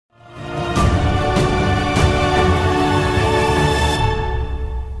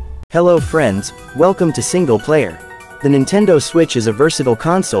Hello friends, welcome to Single Player. The Nintendo Switch is a versatile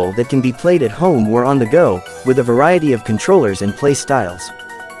console that can be played at home or on the go, with a variety of controllers and play styles.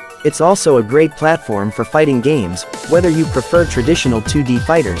 It's also a great platform for fighting games, whether you prefer traditional 2D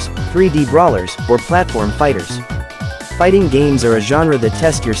fighters, 3D brawlers, or platform fighters. Fighting games are a genre that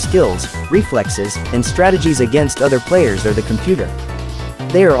test your skills, reflexes, and strategies against other players or the computer.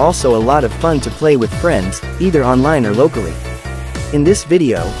 They are also a lot of fun to play with friends, either online or locally. In this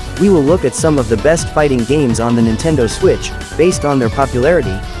video, we will look at some of the best fighting games on the Nintendo Switch, based on their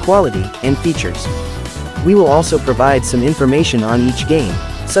popularity, quality, and features. We will also provide some information on each game,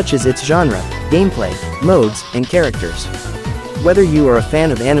 such as its genre, gameplay, modes, and characters. Whether you are a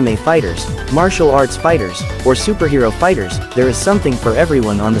fan of anime fighters, martial arts fighters, or superhero fighters, there is something for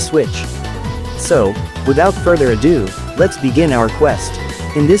everyone on the Switch. So, without further ado, let's begin our quest.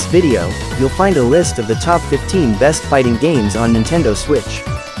 In this video, you'll find a list of the top 15 best fighting games on Nintendo Switch.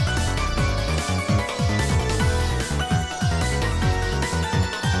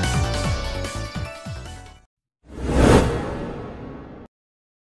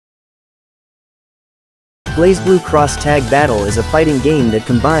 BlazBlue Cross Tag Battle is a fighting game that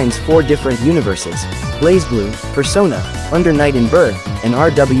combines 4 different universes: BlazBlue, Persona, Under Night in Birth, and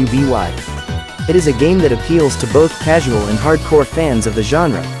RWBY. It is a game that appeals to both casual and hardcore fans of the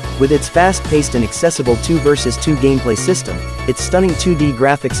genre, with its fast-paced and accessible 2 vs 2 gameplay system, its stunning 2D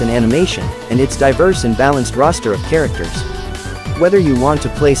graphics and animation, and its diverse and balanced roster of characters. Whether you want to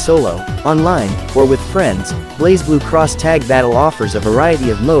play solo, online, or with friends, BlazBlue Cross Tag Battle offers a variety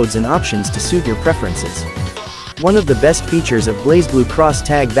of modes and options to suit your preferences. One of the best features of BlazBlue Cross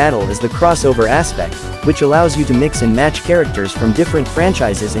Tag Battle is the crossover aspect, which allows you to mix and match characters from different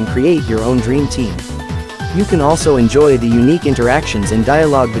franchises and create your own dream team. You can also enjoy the unique interactions and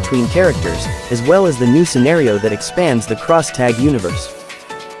dialogue between characters, as well as the new scenario that expands the Cross Tag universe.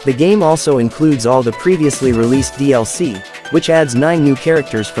 The game also includes all the previously released DLC, which adds 9 new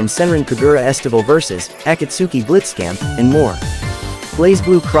characters from Senran Kagura Estival vs. Akatsuki Blitzcamp, and more.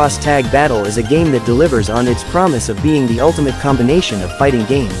 BlazBlue Cross Tag Battle is a game that delivers on its promise of being the ultimate combination of fighting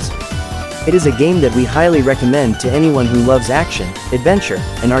games. It is a game that we highly recommend to anyone who loves action, adventure,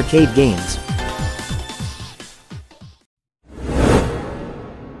 and arcade games.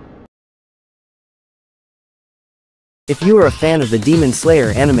 If you are a fan of the Demon Slayer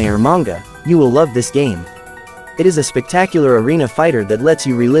anime or manga, you will love this game. It is a spectacular arena fighter that lets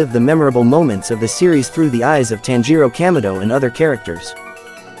you relive the memorable moments of the series through the eyes of Tanjiro Kamado and other characters.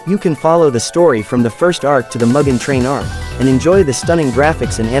 You can follow the story from the first arc to the Mugen Train arc, and enjoy the stunning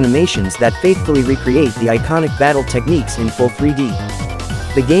graphics and animations that faithfully recreate the iconic battle techniques in full 3D.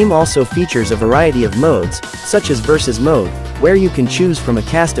 The game also features a variety of modes, such as Versus Mode, where you can choose from a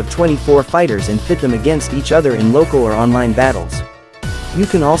cast of 24 fighters and pit them against each other in local or online battles. You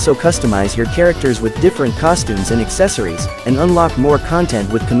can also customize your characters with different costumes and accessories, and unlock more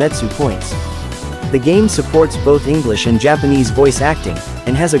content with Kimetsu points. The game supports both English and Japanese voice acting,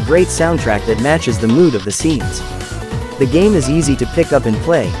 and has a great soundtrack that matches the mood of the scenes. The game is easy to pick up and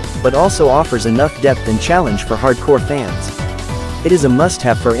play, but also offers enough depth and challenge for hardcore fans. It is a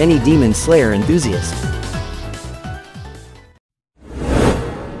must-have for any Demon Slayer enthusiast.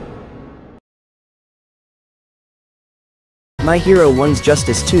 My Hero 1's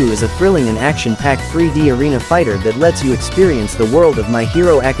Justice 2 is a thrilling and action-packed 3D arena fighter that lets you experience the world of My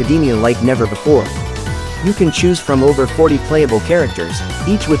Hero Academia like never before. You can choose from over 40 playable characters,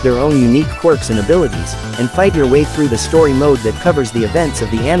 each with their own unique quirks and abilities, and fight your way through the story mode that covers the events of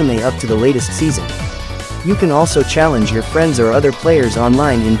the anime up to the latest season. You can also challenge your friends or other players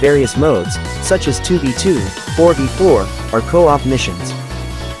online in various modes, such as 2v2, 4v4, or co-op missions.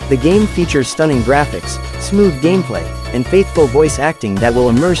 The game features stunning graphics, smooth gameplay, and faithful voice acting that will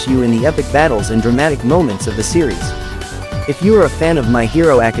immerse you in the epic battles and dramatic moments of the series. If you are a fan of My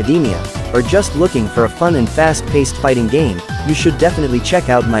Hero Academia, or just looking for a fun and fast-paced fighting game, you should definitely check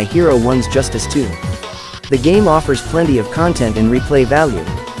out My Hero 1's Justice 2. The game offers plenty of content and replay value,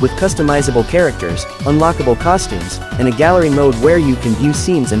 with customizable characters, unlockable costumes, and a gallery mode where you can view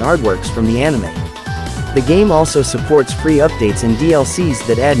scenes and artworks from the anime. The game also supports free updates and DLCs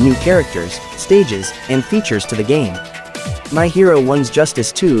that add new characters, stages, and features to the game. My Hero 1's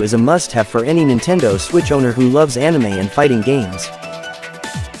Justice 2 is a must-have for any Nintendo Switch owner who loves anime and fighting games.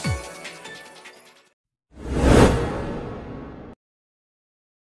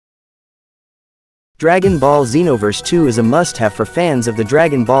 Dragon Ball Xenoverse 2 is a must-have for fans of the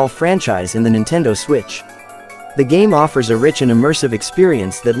Dragon Ball franchise in the Nintendo Switch. The game offers a rich and immersive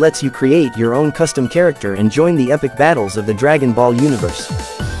experience that lets you create your own custom character and join the epic battles of the Dragon Ball universe.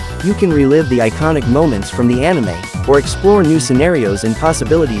 You can relive the iconic moments from the anime, or explore new scenarios and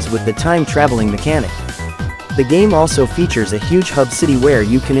possibilities with the time-traveling mechanic. The game also features a huge hub city where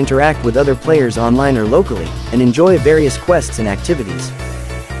you can interact with other players online or locally, and enjoy various quests and activities.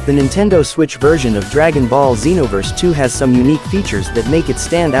 The Nintendo Switch version of Dragon Ball Xenoverse 2 has some unique features that make it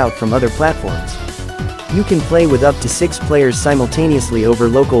stand out from other platforms. You can play with up to 6 players simultaneously over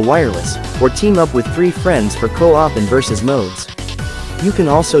local wireless, or team up with 3 friends for co-op and versus modes. You can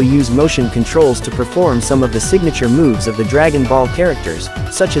also use motion controls to perform some of the signature moves of the Dragon Ball characters,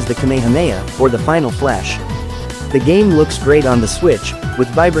 such as the Kamehameha, or the Final Flash. The game looks great on the Switch, with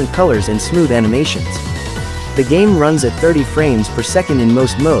vibrant colors and smooth animations. The game runs at 30 frames per second in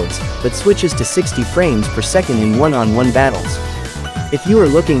most modes, but switches to 60 frames per second in one-on-one battles. If you are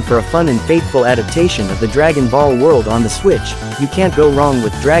looking for a fun and faithful adaptation of the Dragon Ball world on the Switch, you can't go wrong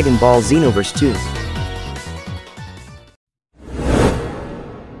with Dragon Ball Xenoverse 2.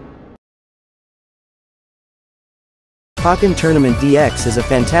 Pokken Tournament DX is a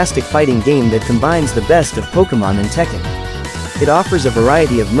fantastic fighting game that combines the best of Pokémon and Tekken. It offers a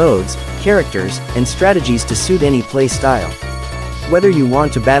variety of modes, characters, and strategies to suit any play style. Whether you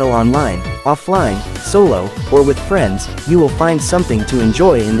want to battle online, offline, solo, or with friends, you will find something to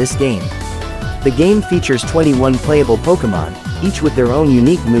enjoy in this game. The game features 21 playable Pokémon, each with their own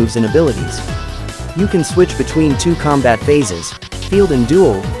unique moves and abilities. You can switch between 2 combat phases, Field and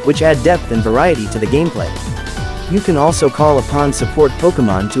Duel, which add depth and variety to the gameplay. You can also call upon support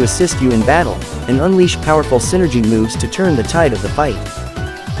Pokémon to assist you in battle, and unleash powerful synergy moves to turn the tide of the fight.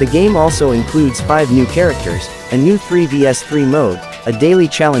 The game also includes 5 new characters, a new 3 vs 3 mode, a daily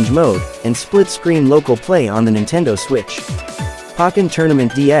challenge mode, and split-screen local play on the Nintendo Switch. Pokken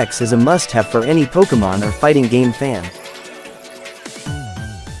Tournament DX is a must-have for any Pokémon or fighting game fan.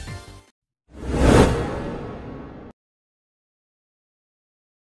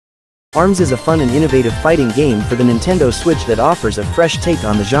 ARMS is a fun and innovative fighting game for the Nintendo Switch that offers a fresh take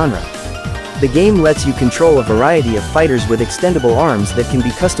on the genre. The game lets you control a variety of fighters with extendable arms that can be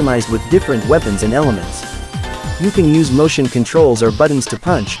customized with different weapons and elements. You can use motion controls or buttons to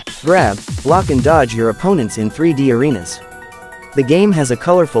punch, grab, block and dodge your opponents in 3D arenas. The game has a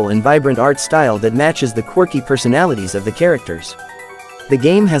colorful and vibrant art style that matches the quirky personalities of the characters. The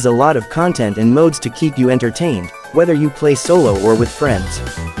game has a lot of content and modes to keep you entertained, whether you play solo or with friends.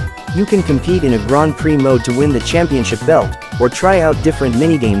 You can compete in a Grand Prix mode to win the championship belt, or try out different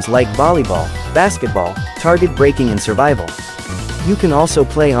minigames like volleyball, basketball, target breaking and survival. You can also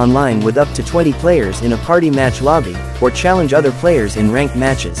play online with up to 20 players in a party match lobby, or challenge other players in ranked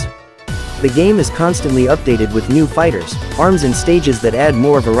matches. The game is constantly updated with new fighters, arms and stages that add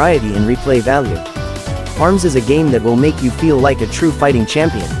more variety and replay value. ARMS is a game that will make you feel like a true fighting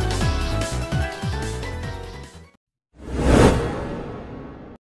champion.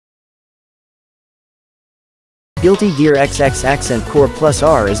 Guilty Gear XX Accent Core Plus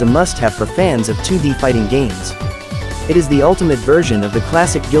R is a must-have for fans of 2D fighting games. It is the ultimate version of the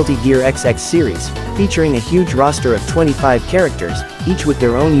classic Guilty Gear XX series, featuring a huge roster of 25 characters, each with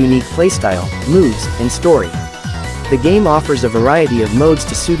their own unique playstyle, moves, and story. The game offers a variety of modes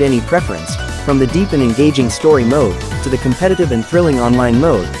to suit any preference, from the deep and engaging story mode, to the competitive and thrilling online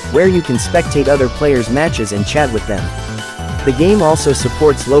mode, where you can spectate other players' matches and chat with them. The game also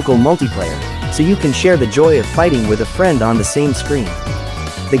supports local multiplayer, so you can share the joy of fighting with a friend on the same screen.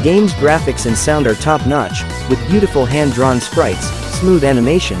 The game's graphics and sound are top-notch, with beautiful hand-drawn sprites, smooth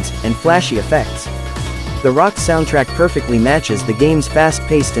animations, and flashy effects. The rock soundtrack perfectly matches the game's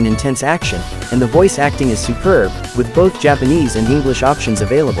fast-paced and intense action, and the voice acting is superb, with both Japanese and English options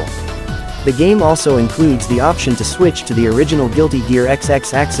available. The game also includes the option to switch to the original Guilty Gear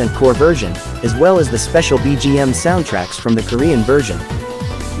XX Accent Core version, as well as the special BGM soundtracks from the Korean version.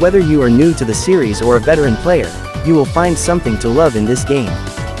 Whether you are new to the series or a veteran player, you will find something to love in this game.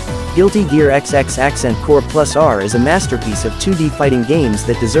 Guilty Gear XX Accent Core Plus R is a masterpiece of 2D fighting games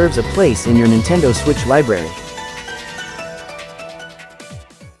that deserves a place in your Nintendo Switch library.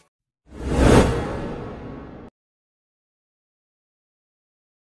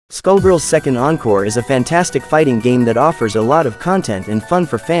 Skullgirls Second Encore is a fantastic fighting game that offers a lot of content and fun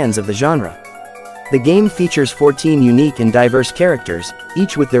for fans of the genre. The game features 14 unique and diverse characters,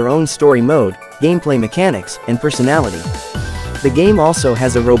 each with their own story mode, gameplay mechanics, and personality. The game also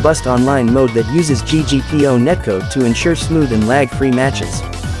has a robust online mode that uses GGPO netcode to ensure smooth and lag-free matches.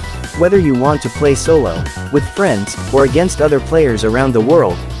 Whether you want to play solo, with friends, or against other players around the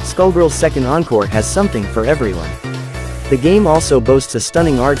world, Skullgirls Second Encore has something for everyone. The game also boasts a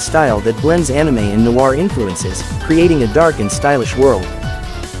stunning art style that blends anime and noir influences, creating a dark and stylish world.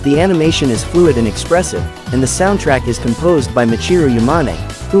 The animation is fluid and expressive, and the soundtrack is composed by Michiru Yamane,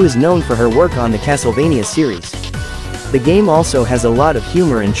 who is known for her work on the Castlevania series. The game also has a lot of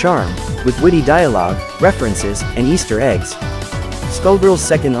humor and charm, with witty dialogue, references, and Easter eggs. Skullgirls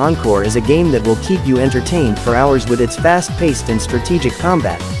Second Encore is a game that will keep you entertained for hours with its fast-paced and strategic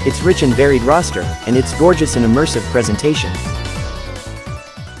combat, its rich and varied roster, and its gorgeous and immersive presentation.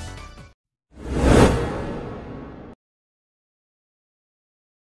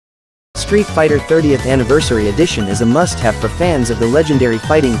 Street Fighter 30th Anniversary Edition is a must-have for fans of the legendary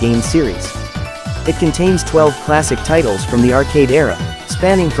fighting game series. It contains 12 classic titles from the arcade era,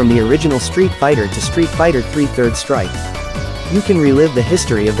 spanning from the original Street Fighter to Street Fighter III Third Strike. You can relive the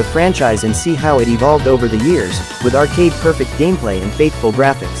history of the franchise and see how it evolved over the years, with arcade-perfect gameplay and faithful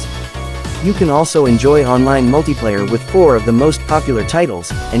graphics. You can also enjoy online multiplayer with 4 of the most popular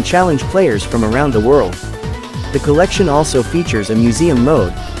titles, and challenge players from around the world. The collection also features a museum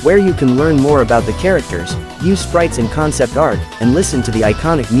mode, where you can learn more about the characters, view sprites and concept art, and listen to the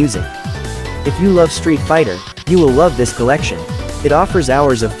iconic music. If you love Street Fighter, you will love this collection. It offers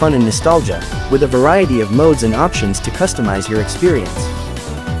hours of fun and nostalgia, with a variety of modes and options to customize your experience.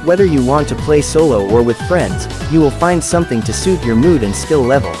 Whether you want to play solo or with friends, you will find something to suit your mood and skill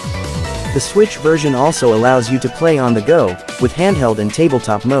level. The Switch version also allows you to play on the go, with handheld and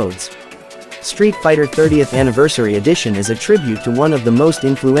tabletop modes. Street Fighter 30th Anniversary Edition is a tribute to one of the most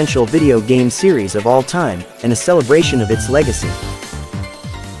influential video game series of all time, and a celebration of its legacy.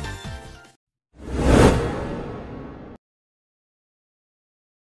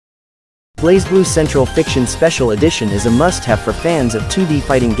 BlazBlue Central Fiction Special Edition is a must-have for fans of 2D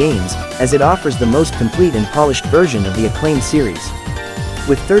fighting games, as it offers the most complete and polished version of the acclaimed series.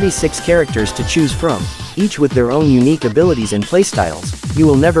 With 36 characters to choose from, each with their own unique abilities and playstyles, you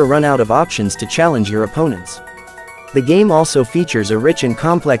will never run out of options to challenge your opponents. The game also features a rich and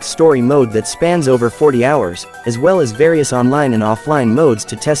complex story mode that spans over 40 hours, as well as various online and offline modes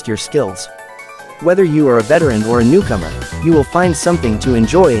to test your skills. Whether you are a veteran or a newcomer, you will find something to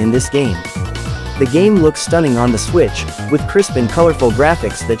enjoy in this game. The game looks stunning on the Switch, with crisp and colorful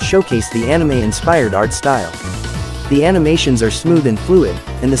graphics that showcase the anime-inspired art style. The animations are smooth and fluid,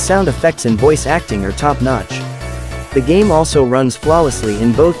 and the sound effects and voice acting are top-notch. The game also runs flawlessly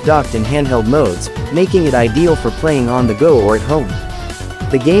in both docked and handheld modes, making it ideal for playing on the go or at home.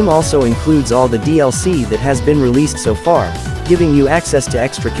 The game also includes all the DLC that has been released so far, giving you access to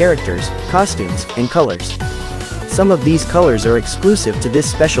extra characters, costumes, and colors. Some of these colors are exclusive to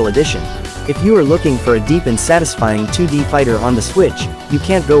this special edition. If you are looking for a deep and satisfying 2D fighter on the Switch, you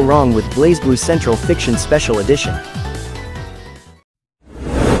can't go wrong with BlazBlue Central Fiction Special Edition.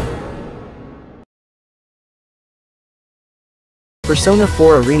 Persona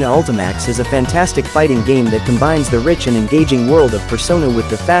 4 Arena Ultimax is a fantastic fighting game that combines the rich and engaging world of Persona with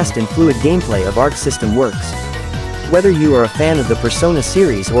the fast and fluid gameplay of Arc System Works. Whether you are a fan of the Persona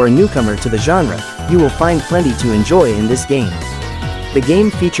series or a newcomer to the genre, you will find plenty to enjoy in this game. The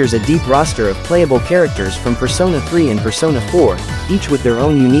game features a deep roster of playable characters from Persona 3 and Persona 4, each with their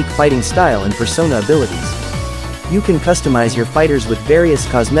own unique fighting style and Persona abilities. You can customize your fighters with various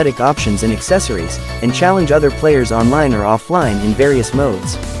cosmetic options and accessories, and challenge other players online or offline in various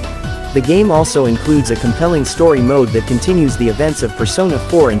modes. The game also includes a compelling story mode that continues the events of Persona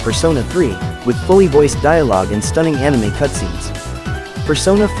 4 and Persona 3, with fully voiced dialogue and stunning anime cutscenes.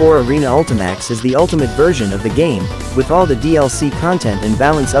 Persona 4 Arena Ultimax is the ultimate version of the game, with all the DLC content and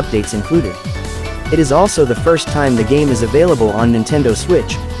balance updates included. It is also the first time the game is available on Nintendo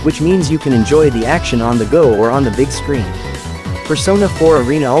Switch, which means you can enjoy the action on the go or on the big screen. Persona 4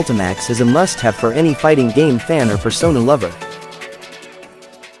 Arena Ultimax is a must-have for any fighting game fan or Persona lover.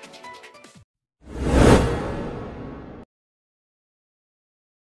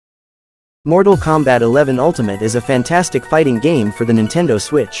 Mortal Kombat 11 Ultimate is a fantastic fighting game for the Nintendo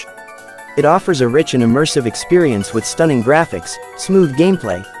Switch. It offers a rich and immersive experience with stunning graphics, smooth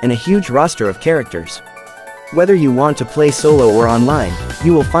gameplay, and a huge roster of characters. Whether you want to play solo or online,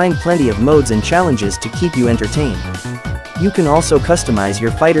 you will find plenty of modes and challenges to keep you entertained. You can also customize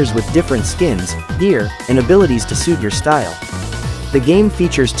your fighters with different skins, gear, and abilities to suit your style. The game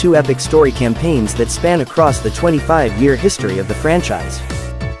features 2 epic story campaigns that span across the 25-year history of the franchise.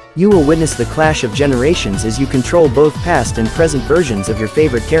 You will witness the clash of generations as you control both past and present versions of your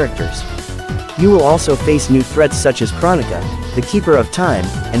favorite characters. You will also face new threats such as Kronika, the Keeper of Time,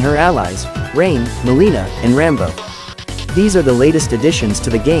 and her allies, Rain, Melina, and Rambo. These are the latest additions to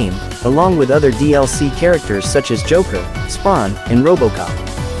the game, along with other DLC characters such as Joker, Spawn, and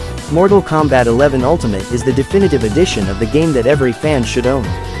RoboCop. Mortal Kombat 11 Ultimate is the definitive edition of the game that every fan should own.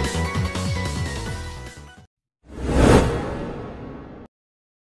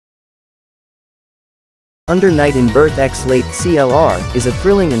 Under Night in Birth X Late CLR is a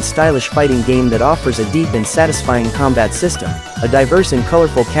thrilling and stylish fighting game that offers a deep and satisfying combat system, a diverse and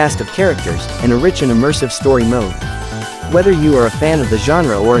colorful cast of characters, and a rich and immersive story mode. Whether you are a fan of the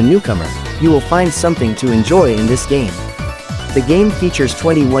genre or a newcomer, you will find something to enjoy in this game. The game features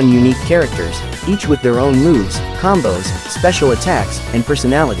 21 unique characters, each with their own moves, combos, special attacks, and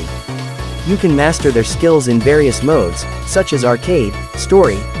personality. You can master their skills in various modes, such as arcade,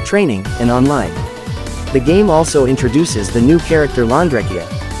 story, training, and online. The game also introduces the new character Landrekia,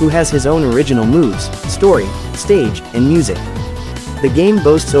 who has his own original moves, story, stage, and music. The game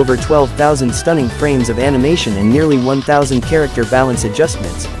boasts over 12,000 stunning frames of animation and nearly 1,000 character balance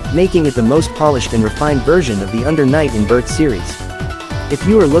adjustments, making it the most polished and refined version of the Under Night in Birth series. If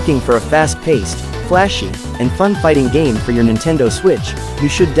you are looking for a fast-paced, flashy, and fun fighting game for your Nintendo Switch, you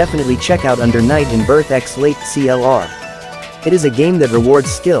should definitely check out Under Night in Birth X Late CLR. It is a game that rewards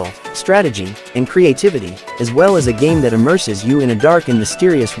skill, strategy, and creativity, as well as a game that immerses you in a dark and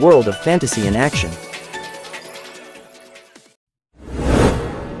mysterious world of fantasy and action.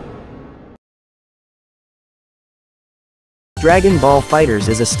 Dragon Ball FighterZ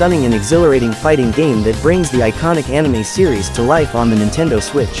is a stunning and exhilarating fighting game that brings the iconic anime series to life on the Nintendo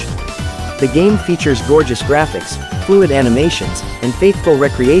Switch. The game features gorgeous graphics, fluid animations, and faithful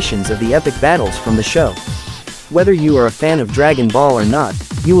recreations of the epic battles from the show. Whether you are a fan of Dragon Ball or not,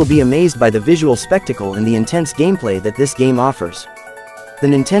 you will be amazed by the visual spectacle and the intense gameplay that this game offers. The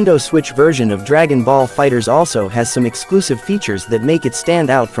Nintendo Switch version of Dragon Ball FighterZ also has some exclusive features that make it stand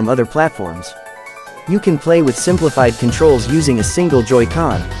out from other platforms. You can play with simplified controls using a single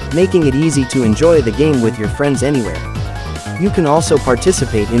Joy-Con, making it easy to enjoy the game with your friends anywhere. You can also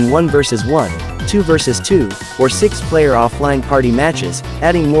participate in 1 vs 1, 2 vs 2, or 6-player offline party matches,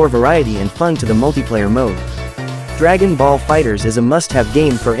 adding more variety and fun to the multiplayer mode. Dragon Ball FighterZ is a must-have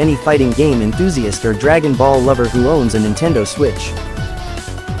game for any fighting game enthusiast or Dragon Ball lover who owns a Nintendo Switch.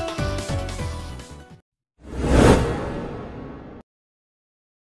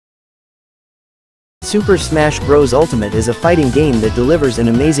 Super Smash Bros. Ultimate is a fighting game that delivers an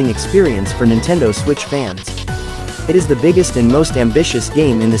amazing experience for Nintendo Switch fans. It is the biggest and most ambitious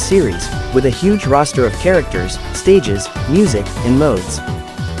game in the series, with a huge roster of characters, stages, music, and modes.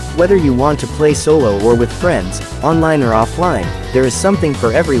 Whether you want to play solo or with friends, online or offline, there is something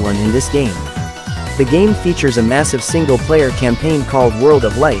for everyone in this game. The game features a massive single-player campaign called World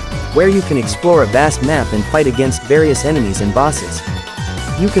of Light, where you can explore a vast map and fight against various enemies and bosses.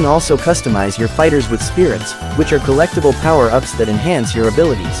 You can also customize your fighters with spirits, which are collectible power-ups that enhance your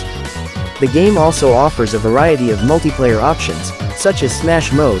abilities. The game also offers a variety of multiplayer options, such as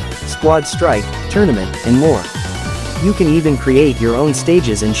Smash Mode, Squad Strike, Tournament, and more. You can even create your own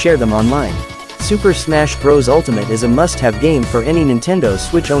stages and share them online. Super Smash Bros. Ultimate is a must-have game for any Nintendo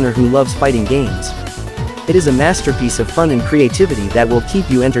Switch owner who loves fighting games. It is a masterpiece of fun and creativity that will keep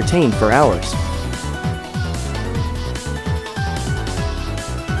you entertained for hours.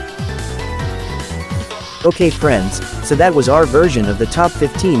 Okay friends, so that was our version of the top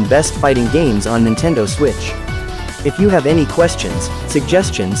 15 best fighting games on Nintendo Switch. If you have any questions,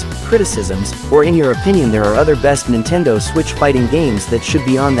 suggestions, criticisms, or in your opinion there are other best Nintendo Switch fighting games that should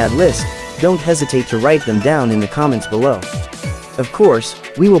be on that list, don't hesitate to write them down in the comments below. Of course,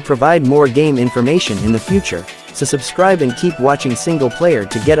 we will provide more game information in the future, so subscribe and keep watching Single Player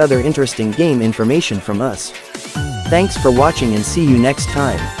to get other interesting game information from us. Thanks for watching and see you next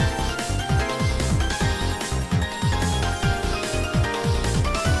time.